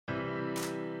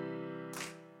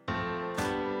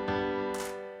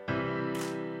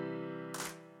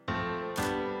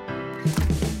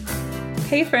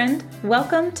Hey friend,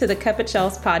 welcome to the Cup at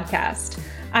Chels podcast.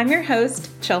 I'm your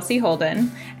host, Chelsea Holden,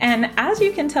 and as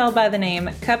you can tell by the name,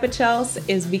 Cup at Chels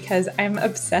is because I'm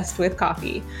obsessed with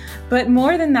coffee. But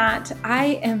more than that,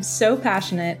 I am so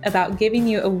passionate about giving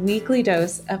you a weekly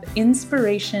dose of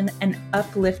inspiration and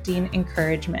uplifting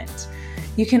encouragement.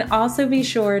 You can also be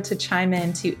sure to chime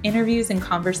in to interviews and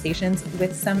conversations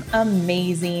with some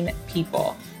amazing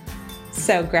people.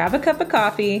 So grab a cup of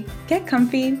coffee, get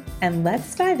comfy, and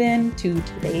let's dive into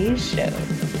today's show.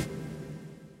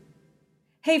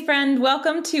 Hey friend,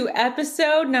 welcome to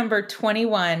episode number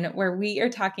 21, where we are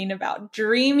talking about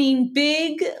dreaming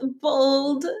big,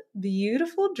 bold,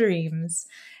 beautiful dreams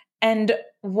and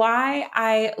why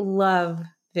I love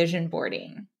vision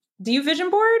boarding. Do you vision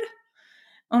board?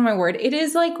 Oh my word. It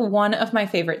is like one of my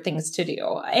favorite things to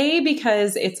do.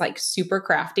 Because it's like super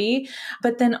crafty,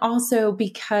 but then also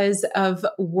because of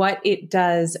what it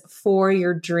does for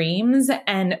your dreams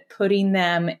and putting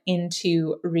them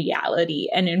into reality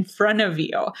and in front of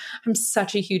you. I'm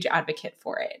such a huge advocate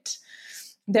for it.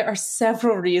 There are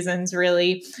several reasons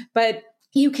really, but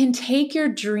you can take your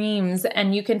dreams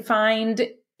and you can find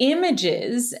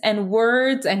images and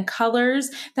words and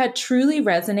colors that truly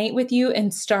resonate with you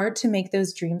and start to make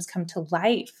those dreams come to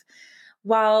life.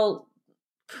 While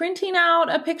printing out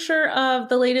a picture of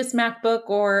the latest MacBook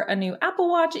or a new Apple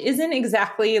Watch isn't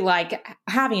exactly like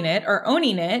having it or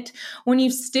owning it, when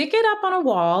you stick it up on a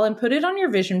wall and put it on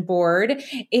your vision board,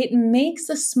 it makes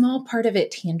a small part of it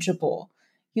tangible.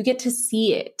 You get to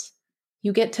see it.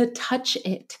 You get to touch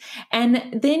it. And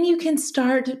then you can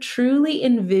start truly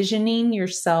envisioning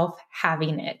yourself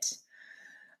having it.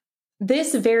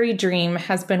 This very dream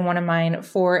has been one of mine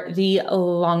for the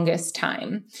longest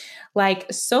time.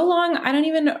 Like so long, I don't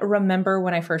even remember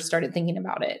when I first started thinking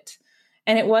about it.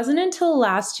 And it wasn't until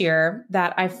last year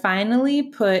that I finally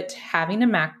put having a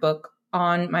MacBook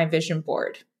on my vision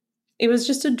board. It was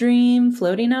just a dream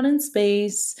floating out in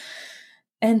space.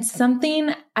 And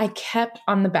something I kept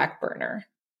on the back burner.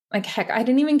 Like heck, I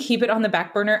didn't even keep it on the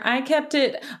back burner. I kept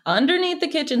it underneath the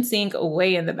kitchen sink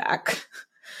way in the back.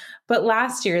 But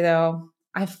last year though,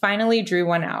 I finally drew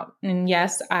one out. And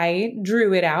yes, I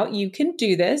drew it out. You can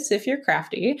do this if you're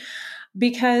crafty,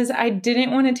 because I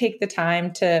didn't want to take the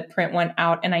time to print one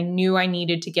out. And I knew I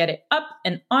needed to get it up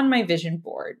and on my vision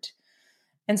board.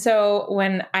 And so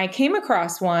when I came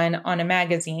across one on a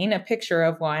magazine, a picture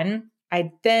of one,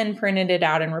 I then printed it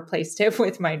out and replaced it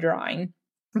with my drawing.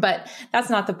 But that's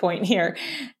not the point here.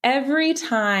 Every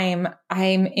time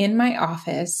I'm in my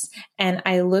office and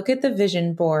I look at the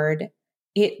vision board,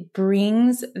 it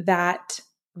brings that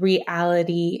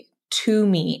reality to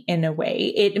me in a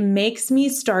way. It makes me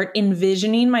start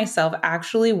envisioning myself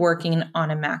actually working on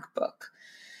a MacBook.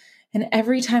 And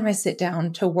every time I sit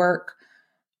down to work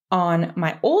on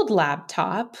my old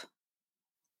laptop,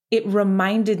 it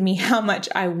reminded me how much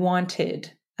I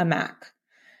wanted a Mac.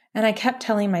 And I kept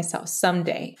telling myself,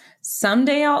 someday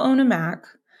I'll own a Mac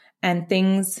and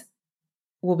things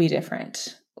will be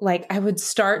different. Like I would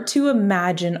start to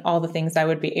imagine all the things I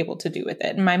would be able to do with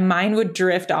it. And my mind would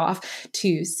drift off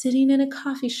to sitting in a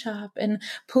coffee shop and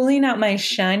pulling out my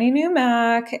shiny new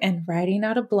Mac and writing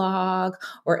out a blog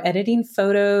or editing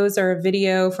photos or a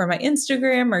video for my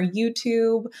Instagram or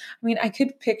YouTube. I mean, I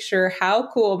could picture how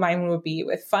cool mine would be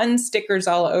with fun stickers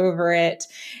all over it.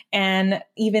 And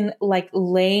even like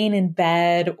laying in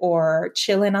bed or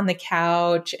chilling on the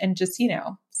couch and just,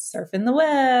 surfing the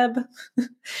web,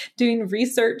 doing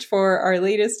research for our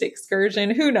latest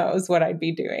excursion. Who knows what I'd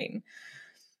be doing?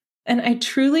 And I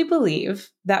truly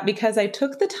believe that because I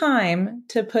took the time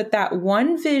to put that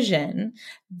one vision,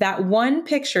 that one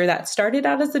picture that started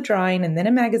out as a drawing and then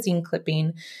a magazine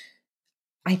clipping,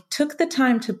 I took the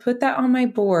time to put that on my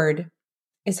board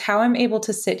is how I'm able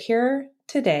to sit here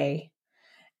today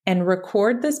and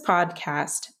record this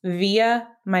podcast via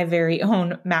my very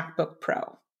own MacBook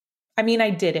Pro. I mean, I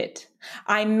did it.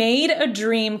 I made a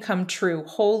dream come true.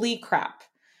 Holy crap.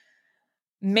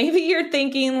 Maybe you're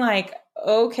thinking like,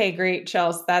 okay, great,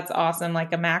 Chelsea, that's awesome.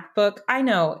 Like a MacBook. I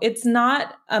know it's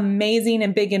not amazing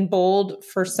and big and bold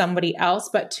for somebody else,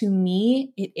 but to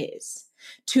me, it is.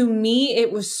 To me,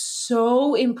 it was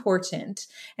so important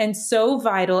and so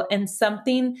vital and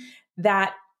something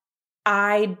that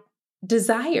I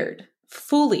desired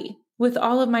fully with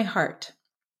all of my heart.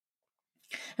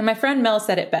 And my friend Mel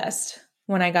said it best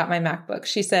when I got my MacBook.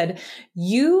 She said,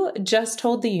 "You just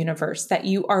told the universe that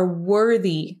you are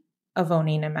worthy of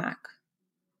owning a Mac."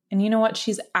 And you know what?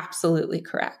 She's absolutely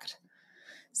correct.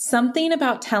 Something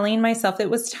about telling myself it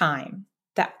was time,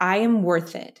 that I am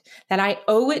worth it, that I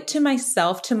owe it to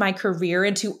myself, to my career,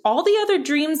 and to all the other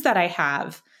dreams that I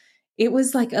have. It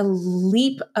was like a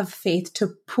leap of faith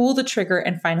to pull the trigger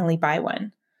and finally buy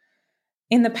one.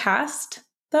 In the past,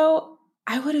 though,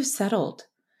 I would have settled.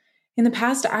 In the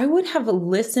past, I would have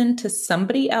listened to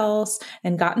somebody else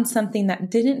and gotten something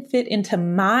that didn't fit into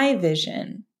my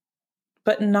vision,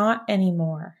 but not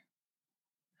anymore.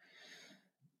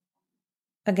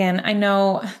 Again, I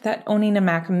know that owning a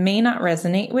Mac may not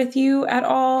resonate with you at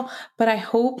all, but I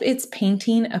hope it's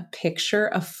painting a picture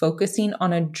of focusing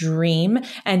on a dream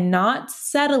and not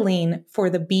settling for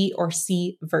the B or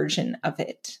C version of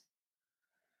it.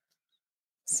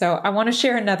 So I want to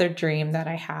share another dream that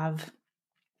I have.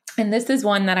 And this is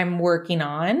one that I'm working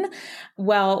on.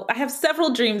 Well, I have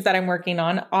several dreams that I'm working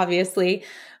on, obviously,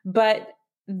 but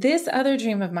this other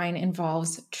dream of mine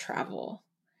involves travel.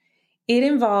 It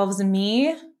involves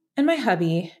me and my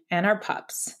hubby and our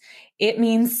pups. It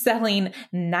means selling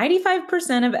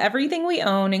 95% of everything we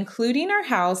own, including our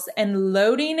house, and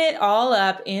loading it all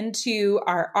up into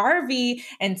our RV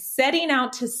and setting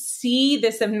out to see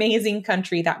this amazing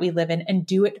country that we live in and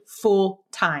do it full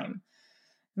time.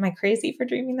 Am I crazy for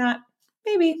dreaming that?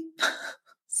 Maybe.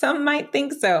 Some might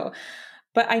think so,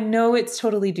 but I know it's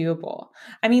totally doable.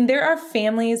 I mean, there are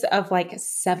families of like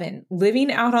 7 living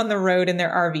out on the road in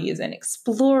their RVs and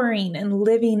exploring and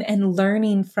living and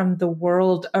learning from the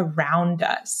world around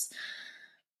us.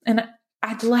 And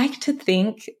I'd like to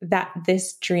think that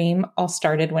this dream all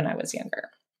started when I was younger.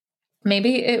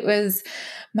 Maybe it was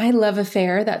my love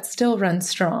affair that still runs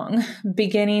strong,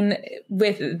 beginning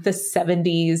with the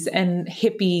 70s and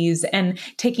hippies and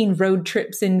taking road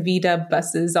trips in VW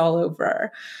buses all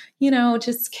over,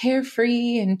 just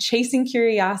carefree and chasing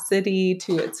curiosity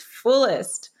to its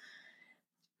fullest.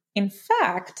 In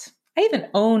fact, I even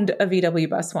owned a VW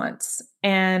bus once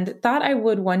and thought I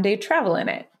would one day travel in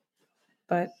it.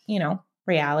 But,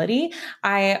 reality,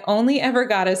 I only ever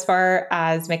got as far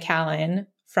as McAllen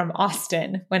from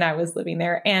Austin when I was living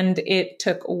there. And it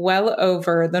took well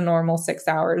over the normal 6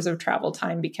 hours of travel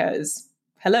time because,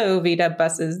 hello, VW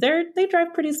buses, they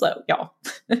drive pretty slow, y'all.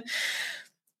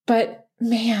 But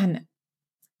man,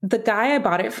 the guy I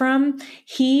bought it from,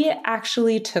 he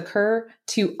actually took her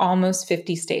to almost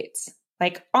 50 states,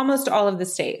 like almost all of the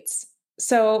states.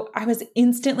 So I was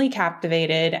instantly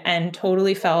captivated and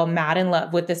totally fell mad in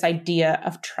love with this idea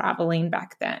of traveling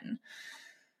back then.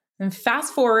 And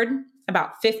fast forward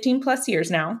about 15 plus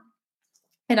years now,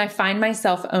 and I find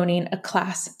myself owning a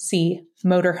Class C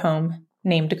motorhome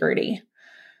named Gertie.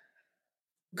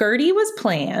 Gertie was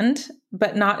planned,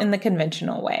 but not in the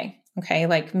conventional way. Okay,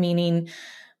 like meaning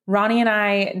Ronnie and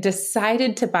I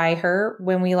decided to buy her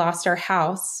when we lost our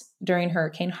house during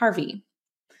Hurricane Harvey.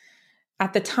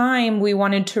 At the time, we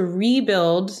wanted to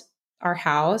rebuild our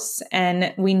house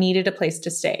and we needed a place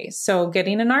to stay. So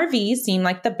getting an RV seemed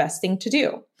like the best thing to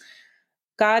do.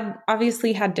 God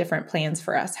obviously had different plans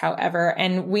for us, however,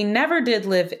 and we never did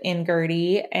live in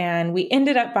Gertie, and we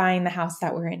ended up buying the house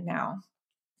that we're in now.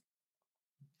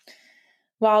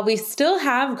 While we still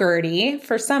have Gertie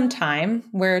for some time,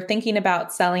 we're thinking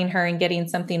about selling her and getting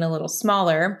something a little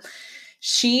smaller.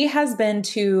 She has been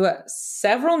to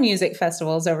several music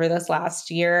festivals over this last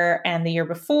year and the year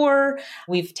before.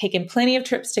 We've taken plenty of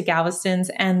trips to Galveston's,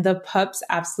 and the pups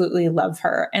absolutely love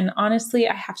her. And honestly,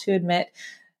 I have to admit,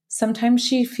 sometimes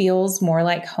she feels more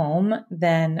like home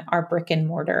than our brick and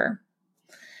mortar.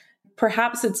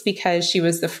 Perhaps it's because she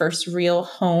was the first real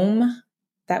home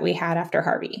that we had after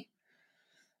Harvey.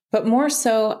 But more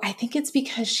so, I think it's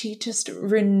because she just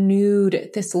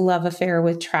renewed this love affair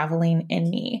with traveling in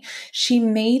me. She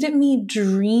made me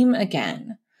dream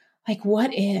again. Like,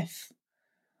 what if?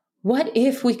 What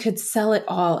if we could sell it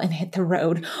all and hit the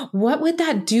road? What would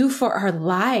that do for our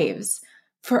lives,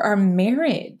 for our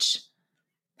marriage?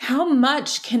 How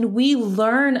much can we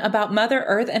learn about Mother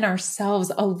Earth and ourselves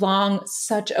along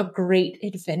such a great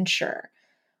adventure?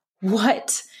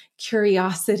 What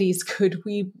curiosities could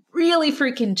we really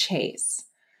freaking chase?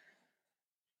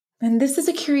 And this is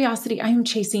a curiosity I am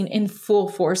chasing in full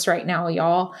force right now,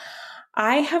 y'all.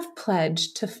 I have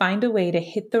pledged to find a way to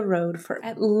hit the road for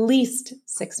at least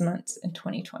 6 months in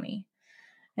 2020.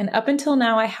 And up until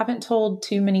now, I haven't told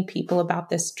too many people about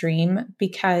this dream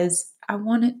because I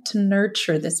wanted to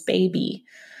nurture this baby.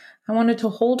 I wanted to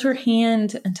hold her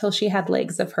hand until she had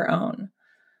legs of her own.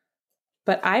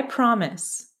 But I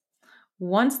promise,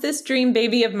 once this dream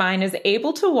baby of mine is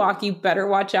able to walk, you better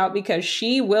watch out because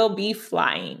she will be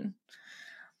flying.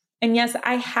 And yes,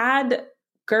 I had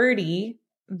Gertie,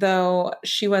 though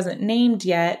she wasn't named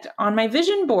yet, on my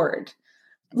vision board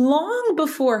long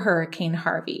before Hurricane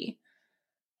Harvey.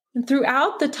 And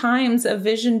throughout the times of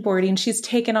vision boarding, she's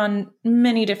taken on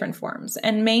many different forms,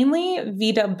 and mainly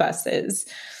VW buses.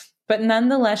 but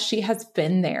nonetheless, she has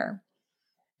been there.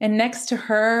 And next to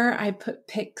her, I put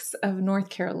pics of North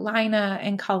Carolina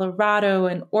and Colorado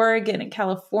and Oregon and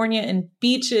California and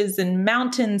beaches and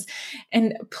mountains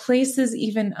and places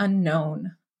even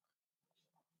unknown.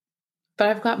 But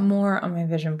I've got more on my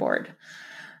vision board.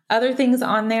 Other things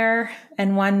on there,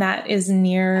 and one that is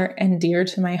near and dear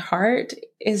to my heart,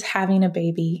 is having a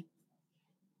baby.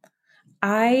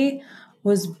 I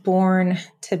was born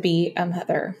to be a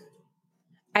mother.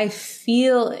 I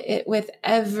feel it with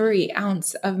every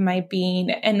ounce of my being.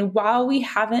 And while we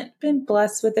haven't been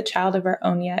blessed with a child of our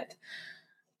own yet,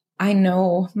 I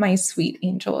know my sweet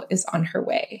angel is on her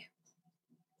way.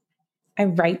 I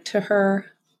write to her.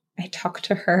 I talk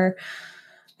to her.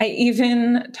 I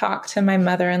even talk to my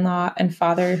mother-in-law and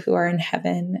father who are in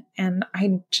heaven, and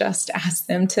I just ask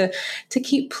them to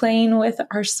keep playing with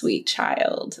our sweet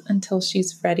child until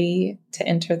she's ready to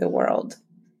enter the world.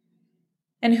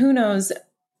 And who knows,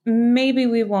 maybe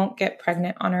we won't get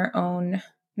pregnant on our own.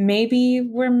 Maybe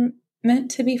we're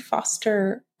meant to be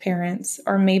foster parents,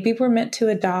 or maybe we're meant to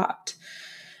adopt.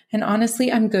 And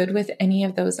honestly, I'm good with any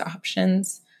of those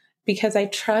options because I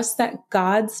trust that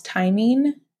God's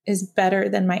timing is better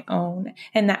than my own,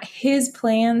 and that His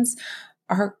plans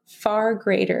are far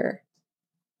greater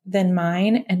than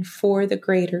mine and for the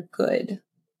greater good.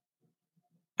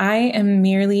 I am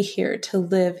merely here to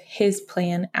live His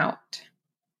plan out.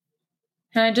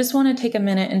 And I just want to take a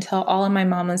minute and tell all of my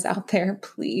mamas out there,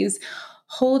 please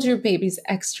hold your babies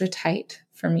extra tight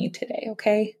for me today,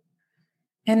 okay?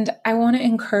 And I want to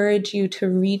encourage you to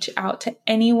reach out to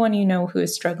anyone you know who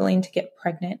is struggling to get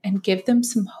pregnant and give them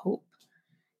some hope.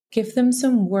 Give them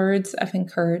some words of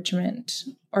encouragement,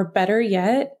 or better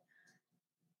yet,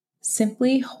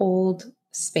 simply hold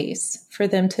space for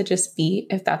them to just be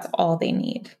if that's all they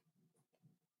need.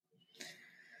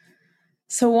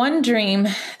 So one dream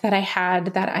that I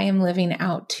had that I am living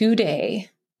out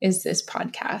today is this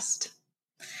podcast.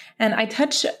 And I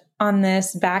touched on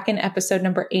this back in episode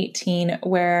number 18,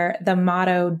 where the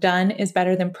motto, "Done is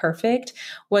better than perfect,"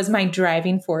 was my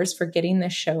driving force for getting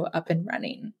this show up and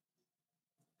running.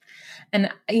 And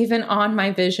even on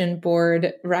my vision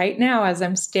board right now, as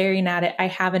I'm staring at it, I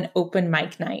have an open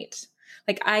mic night.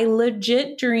 Like, I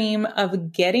legit dream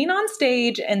of getting on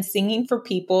stage and singing for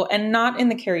people, and not in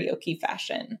the karaoke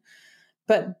fashion,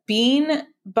 but being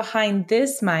behind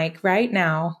this mic right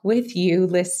now with you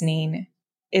listening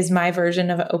is my version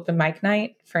of an open mic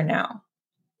night for now.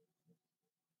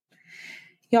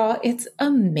 Y'all, it's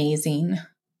amazing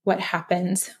what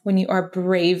happens when you are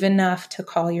brave enough to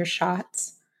call your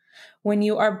shots. When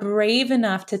you are brave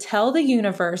enough to tell the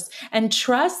universe and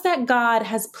trust that God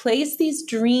has placed these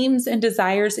dreams and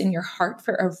desires in your heart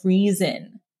for a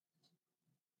reason.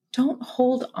 Don't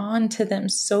hold on to them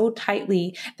so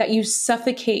tightly that you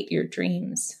suffocate your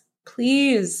dreams.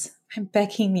 Please, I'm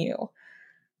begging you.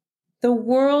 The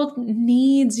world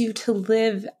needs you to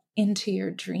live into your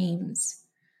dreams.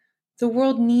 The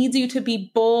world needs you to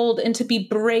be bold and to be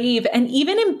brave and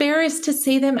even embarrassed to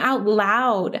say them out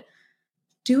loud.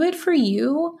 Do it for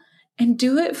you, and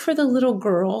do it for the little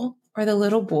girl or the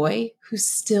little boy who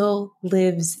still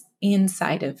lives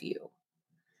inside of you.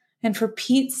 And for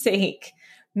Pete's sake,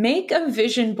 make a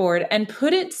vision board and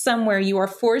put it somewhere you are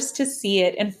forced to see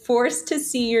it and forced to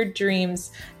see your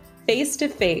dreams face to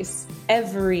face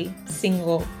every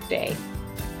single day.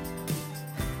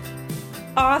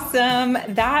 Awesome.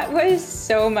 That was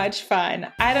so much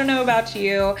fun. I don't know about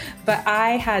you, but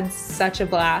I had such a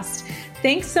blast.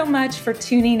 Thanks so much for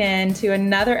tuning in to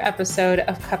another episode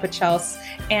of Cup of Chels.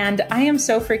 And I am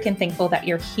so freaking thankful that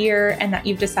you're here and that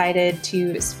you've decided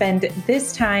to spend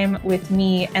this time with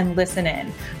me and listen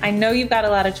in. I know you've got a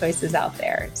lot of choices out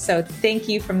there, so thank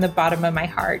you from the bottom of my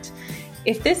heart.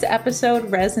 If this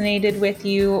episode resonated with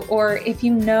you, or if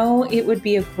you know it would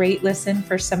be a great listen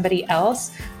for somebody else,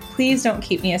 please don't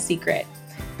keep me a secret.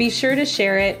 Be sure to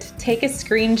share it, take a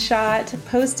screenshot,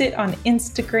 post it on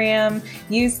Instagram,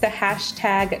 use the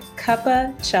hashtag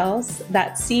CuppaChels,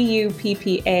 that's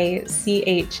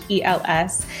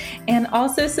CUPPACHELS, and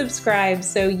also subscribe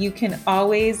so you can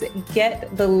always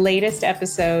get the latest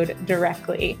episode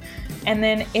directly. And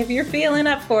then if you're feeling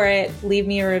up for it, leave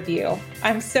me a review.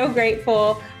 I'm so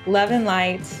grateful. Love and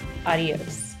light.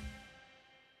 Adios.